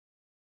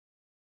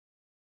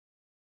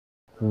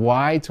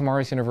why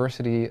tomorrow's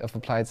University of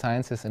Applied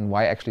Sciences and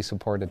why actually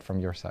support it from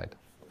your side.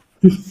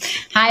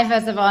 Hi,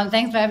 first of all, and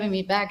thanks for having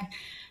me back.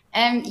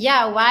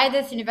 Yeah, why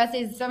this university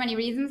is so many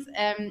reasons.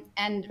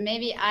 And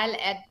maybe I'll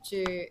add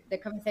to the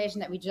conversation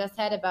that we just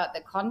had about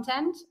the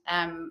content.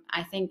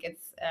 I think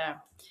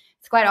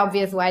it's quite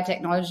obvious why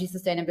technology,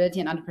 sustainability,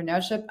 and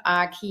entrepreneurship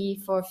are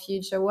key for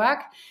future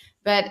work.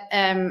 But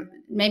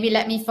maybe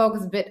let me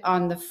focus a bit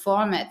on the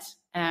format,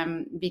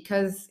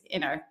 because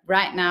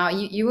right now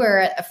you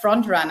were a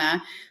front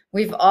runner.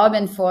 We've all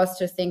been forced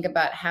to think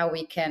about how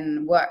we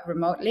can work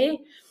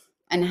remotely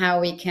and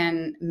how we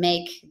can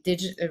make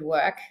digital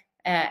work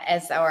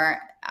as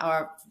our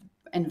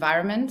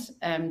environment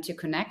to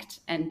connect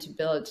and to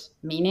build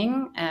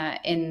meaning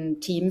in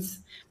teams,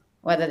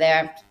 whether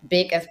they're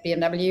big as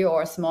BMW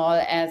or small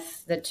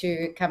as the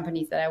two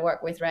companies that I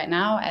work with right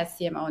now as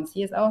CMO and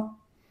CSO.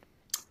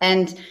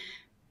 And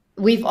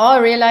we've all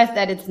realized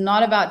that it's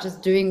not about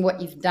just doing what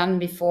you've done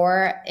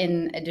before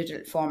in a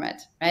digital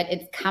format, right?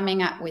 It's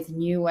coming up with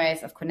new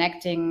ways of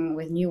connecting,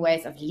 with new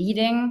ways of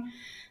leading,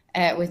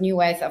 with new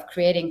ways of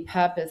creating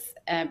purpose,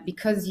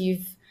 because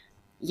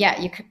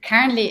you're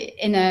currently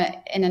in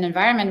an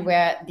environment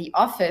where the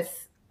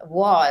office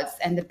walls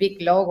and the big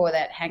logo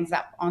that hangs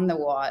up on the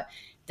wall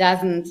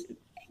doesn't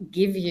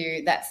give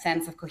you that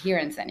sense of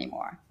coherence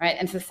anymore, right?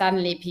 And so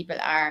suddenly people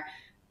are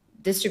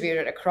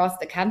distributed across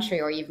the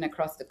country or even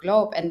across the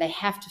globe, and they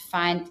have to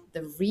find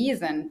the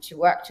reason to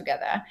work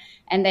together,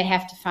 and they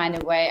have to find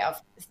a way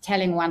of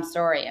telling one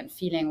story and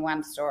feeling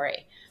one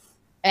story.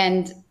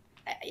 And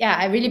yeah,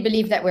 I really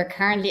believe that we're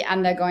currently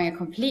undergoing a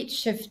complete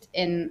shift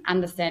in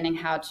understanding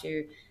how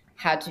to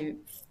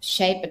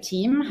shape a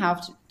team, how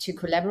to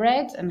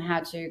collaborate, and how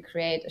to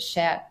create a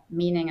shared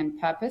meaning and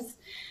purpose,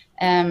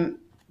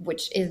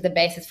 which is the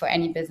basis for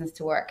any business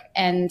to work.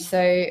 And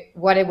so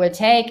what it will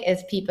take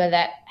is people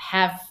that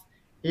have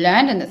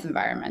learned in this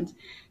environment,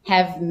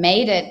 have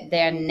made it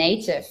their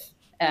native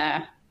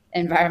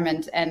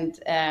environment, and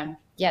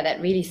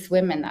that really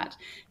swim in that.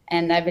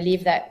 And I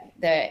believe that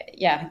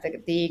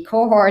the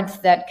cohorts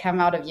that come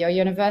out of your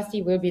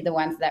university will be the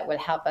ones that will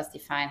help us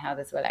define how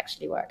this will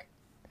actually work.